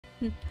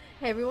Hey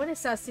everyone,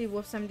 it's Sassy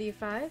Wolf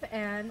 75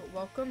 and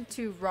welcome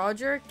to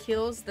Roger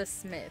Kills the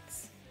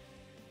Smiths.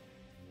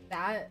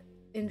 That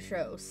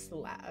intro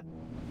slap.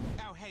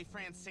 Oh, hey,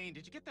 Francine,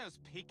 did you get those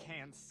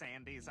pecan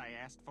sandies I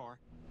asked for?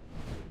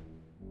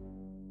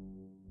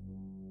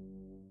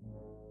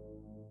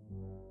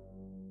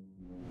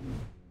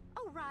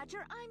 Oh,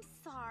 Roger, I'm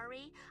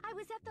sorry. I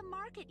was at the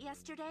market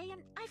yesterday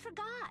and I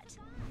forgot.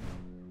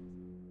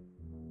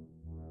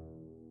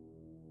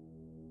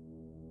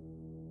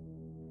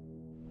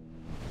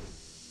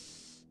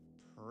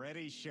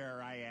 Pretty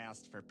sure I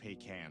asked for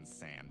pecan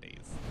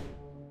sandies.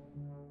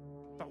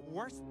 The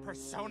worst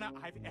persona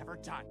I've ever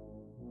done.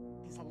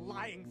 He's a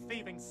lying,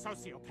 thieving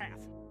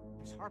sociopath.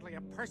 There's hardly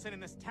a person in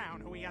this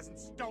town who he hasn't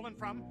stolen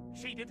from,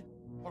 cheated,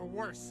 or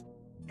worse.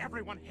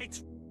 Everyone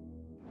hates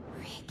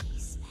Ricky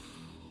Smash.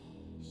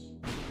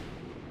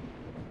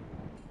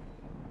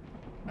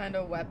 And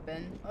a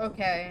weapon.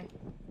 Okay.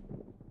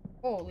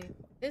 Holy,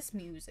 this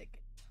music.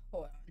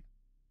 Hold on.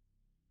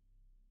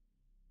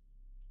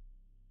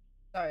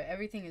 Sorry,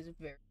 everything is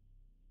very...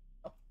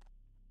 Oh.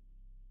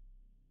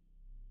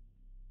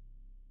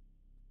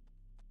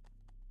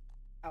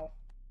 Ow.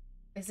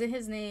 Isn't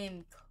his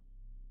name...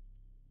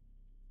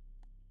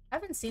 I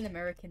haven't seen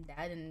American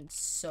Dad in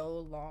so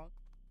long.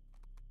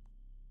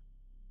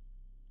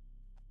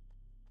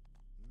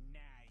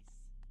 nice.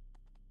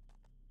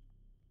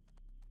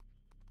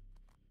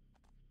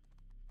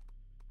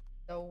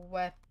 The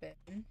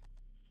weapon.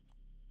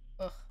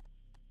 Ugh.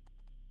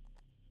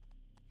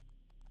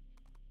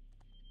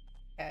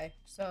 Okay,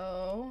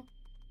 so...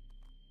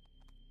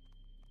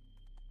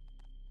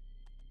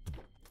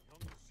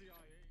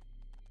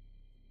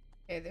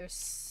 Okay, there's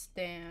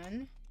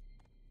Stan.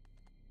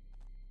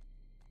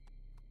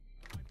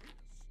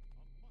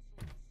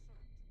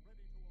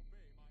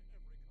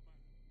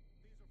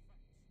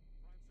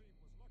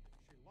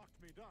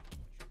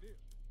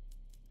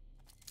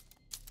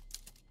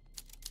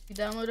 You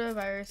downloaded a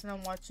virus and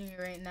I'm watching you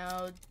right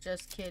now.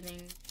 Just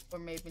kidding. Or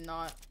maybe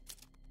not.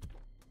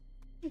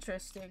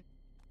 Interesting.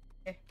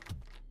 Okay.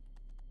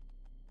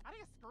 How do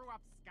you screw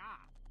up Ska?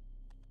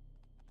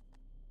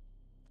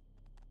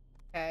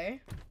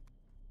 Okay.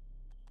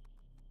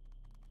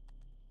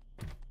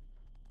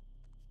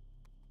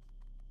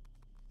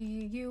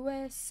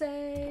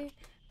 USA,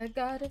 I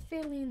got a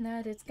feeling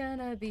that it's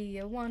gonna be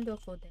a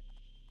wonderful day.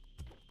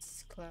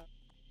 This cloud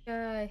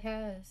sky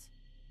has.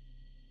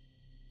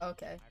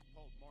 Okay. I've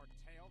pulled more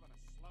tail than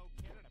a slow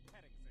kid at a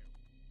petting zoo.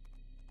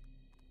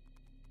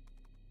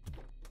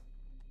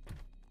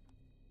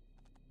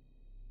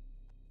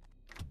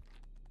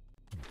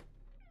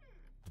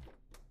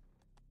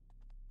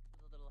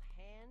 With a little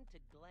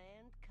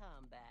hand-to-gland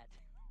combat.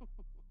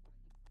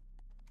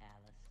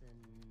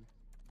 Allison,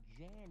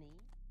 Janny,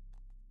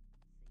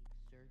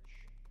 safe search.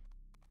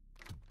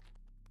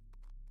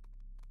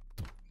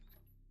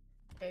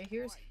 Okay,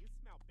 here's. Boy, you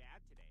smell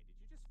bad today. Did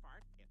you just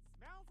fart? It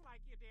smells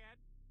like you did.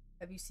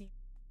 Have you seen?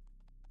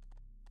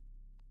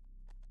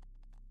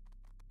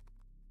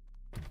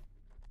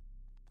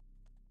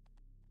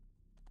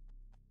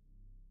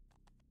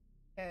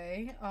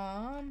 Okay,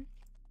 I'm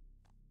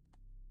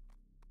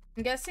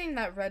guessing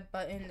that red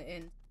button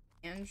in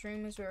Anne's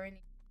room is where I need.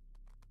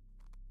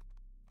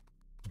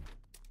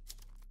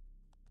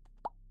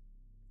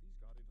 These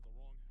got into the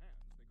wrong hands.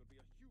 They could be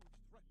a huge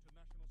threat to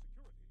national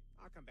security.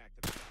 I'll come back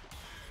to that.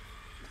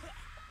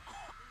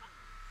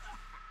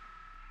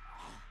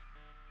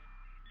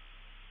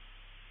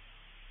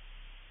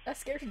 That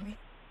scared me.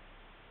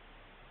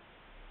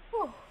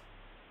 Whew.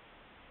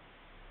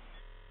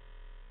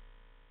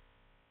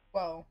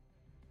 Whoa.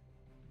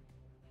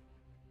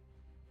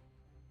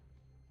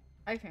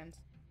 Icons.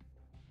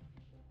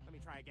 Let me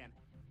try again.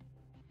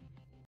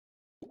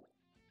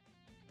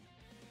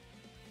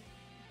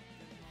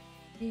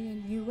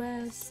 In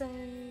USA,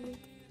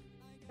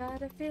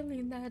 got a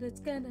feeling that it's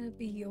gonna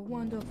be a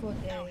wonderful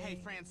day. Oh, hey,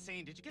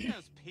 Francine, did you get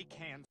those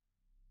pecans?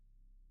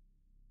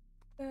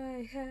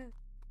 I have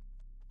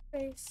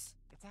face.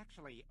 It's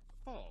actually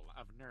full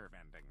of nerve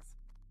endings.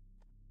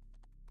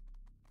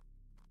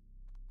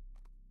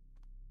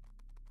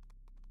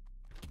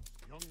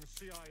 Young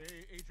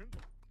CIA agent.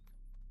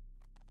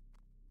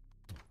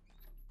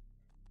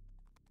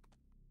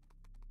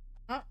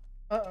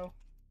 Uh-oh.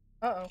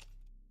 Uh-oh.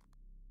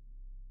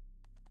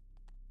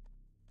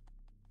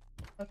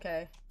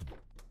 Okay.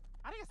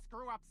 How do you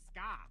screw up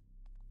Ska?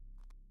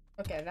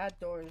 Okay, that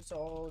door is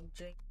all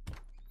jink.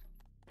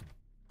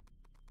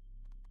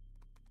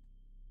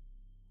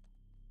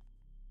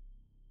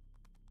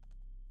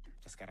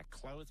 Just gotta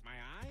close my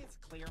eyes,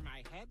 clear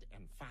my head,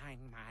 and find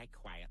my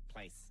quiet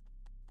place.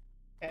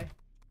 Okay.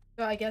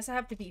 So I guess I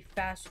have to be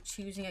fast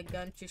choosing a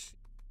gun to shoot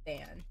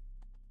Stan.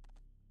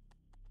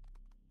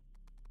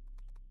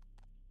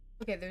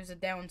 Okay, there's a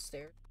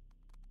downstairs.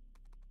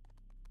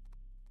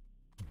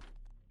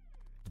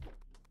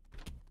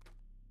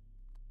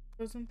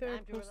 Wasn't there a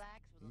Time to post-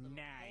 relax with a little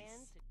Nice.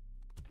 hand to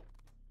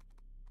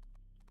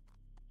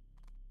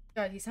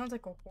God, he sounds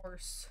like a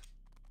horse.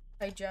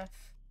 Hi,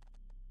 Jeff.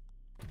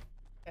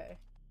 Okay.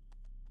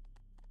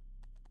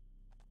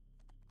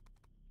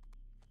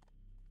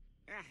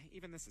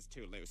 even this is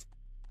too loose.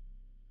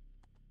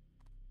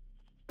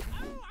 Oh,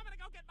 I'm gonna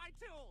go get my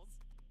tools!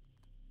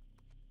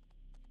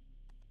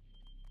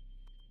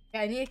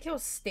 Yeah, I need to kill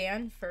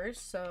Stan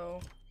first,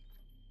 so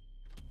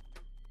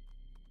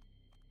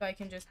I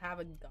can just have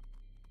a gun.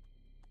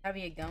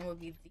 Having a gun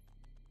would be the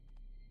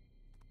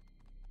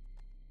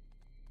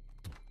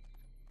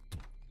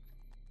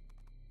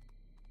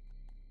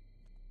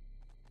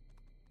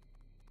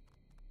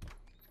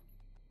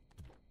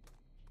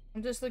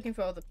I'm just looking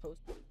for all the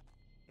posters.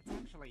 It's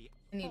actually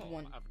I need full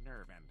one. of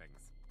nerve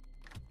endings.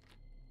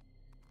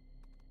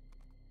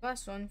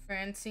 Last one,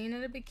 Francine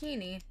in a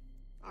bikini.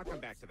 I'll come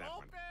back to that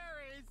one.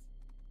 Berries!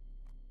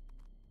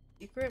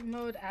 Secret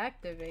mode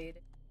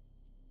activated.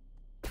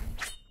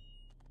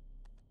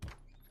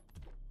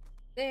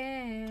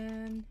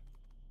 Then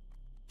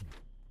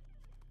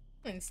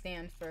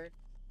Stanford.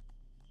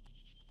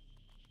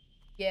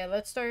 Yeah,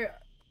 let's start.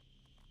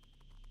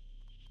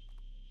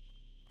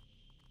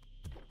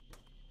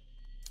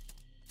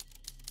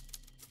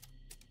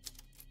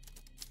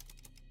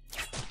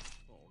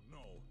 Oh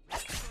no.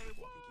 Keep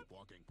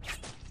walking.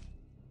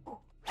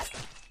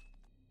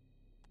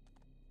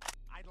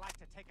 I'd like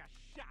to take a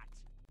shot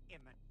in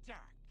the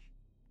dark.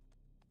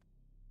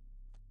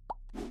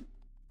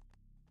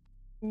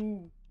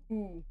 Ooh.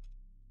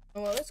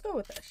 Well, let's go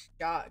with a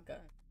shotgun.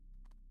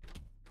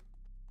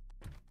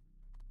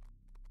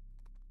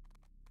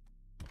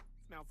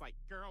 Smells like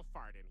girl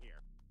fart in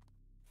here.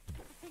 I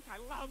think I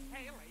love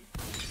Haley.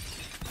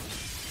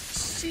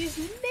 She's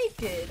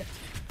naked.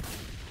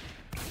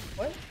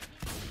 What?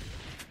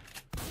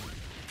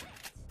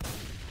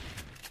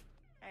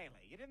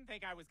 Haley, you didn't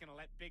think I was gonna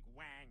let Big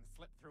Wang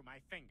slip through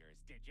my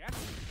fingers, did ya?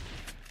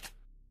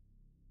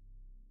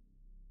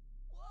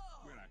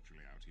 We're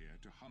actually out here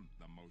to hunt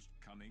the most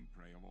cunning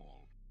prey of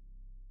all.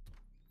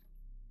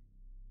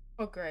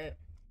 Oh, great.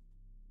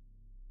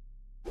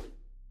 I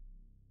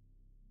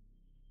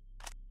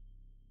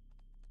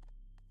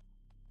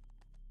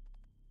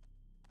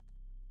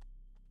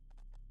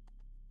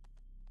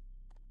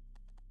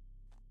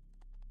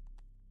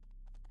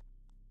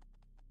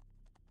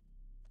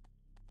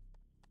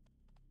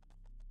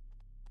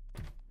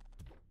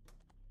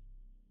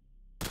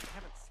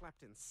haven't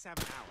slept in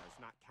 7 hours,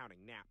 not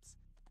counting naps.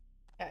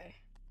 Okay.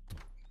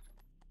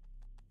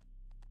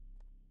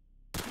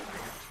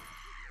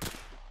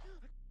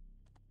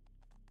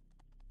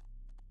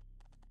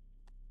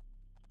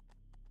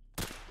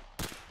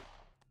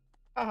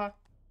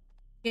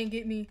 Can't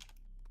get me.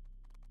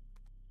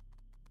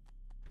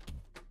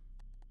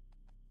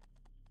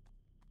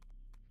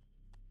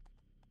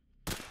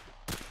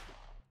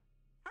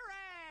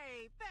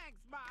 Hooray!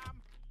 Thanks,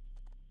 Mom!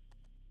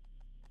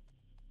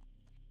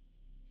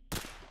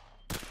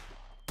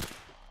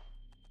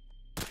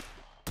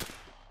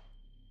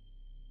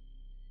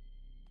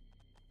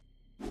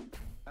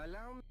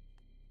 Allow me.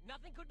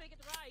 Nothing could make it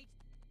right.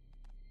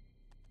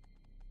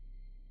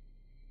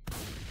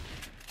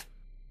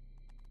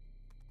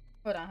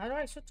 Hold on, how do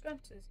I switch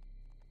guns?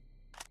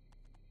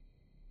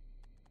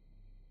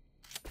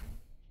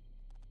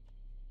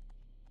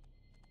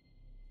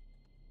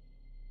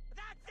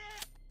 That's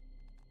it!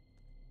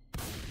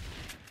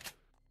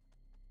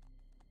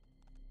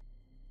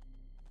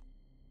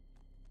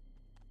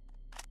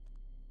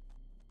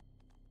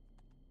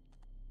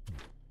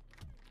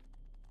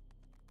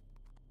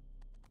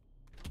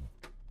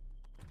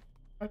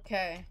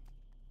 Okay.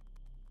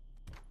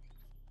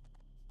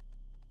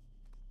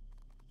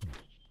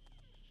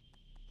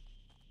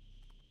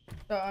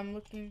 So I'm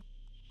looking.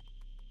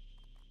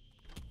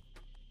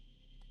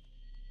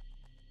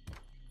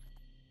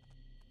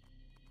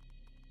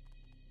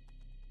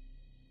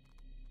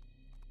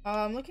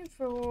 I'm looking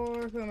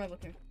for. Who am I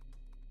looking for?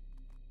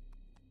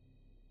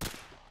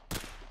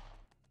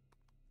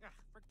 Ugh,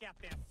 forget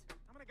this.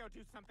 I'm gonna go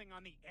do something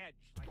on the edge,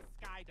 like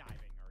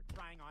skydiving or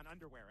trying on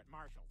underwear at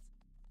Marshall's.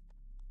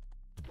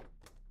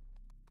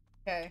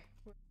 Okay.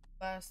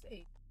 Last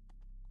 8.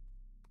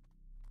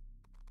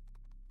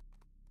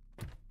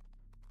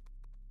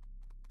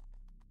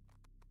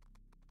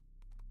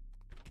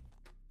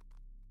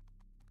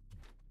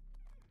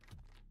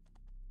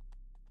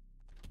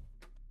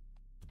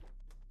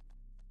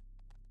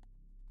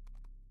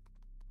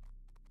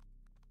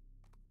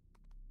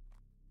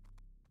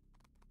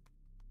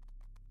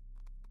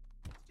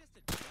 It's just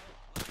a joke.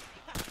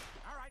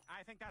 All right,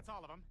 I think that's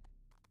all of them.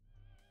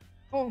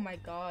 Oh my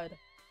god.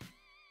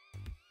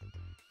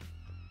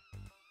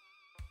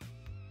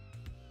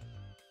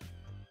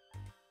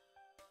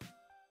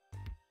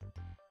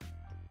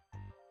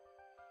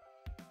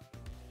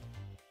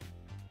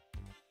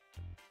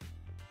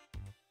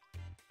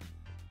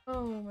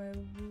 Oh my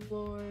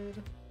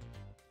lord.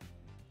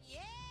 Yeah!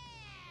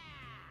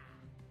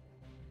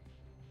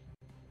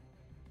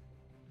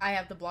 I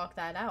have to block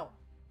that out.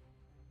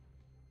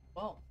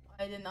 Well,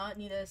 I did not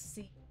need to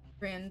see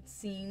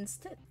Francine's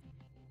tits.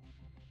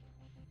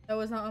 That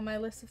was not on my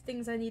list of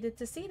things I needed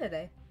to see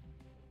today.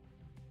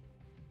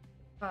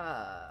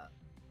 Yeah,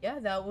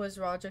 that was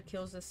Roger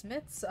Kills the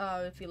Smiths.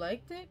 If you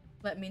liked it,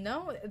 let me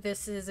know.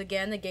 This is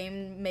again a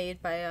game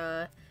made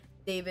by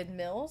David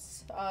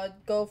Mills.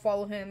 Go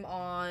follow him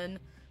on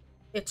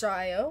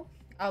itch.io.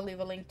 I'll leave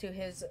a link to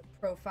his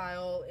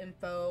profile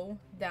info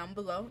down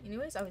below.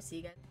 Anyways, I will see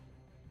you guys.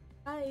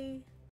 Bye.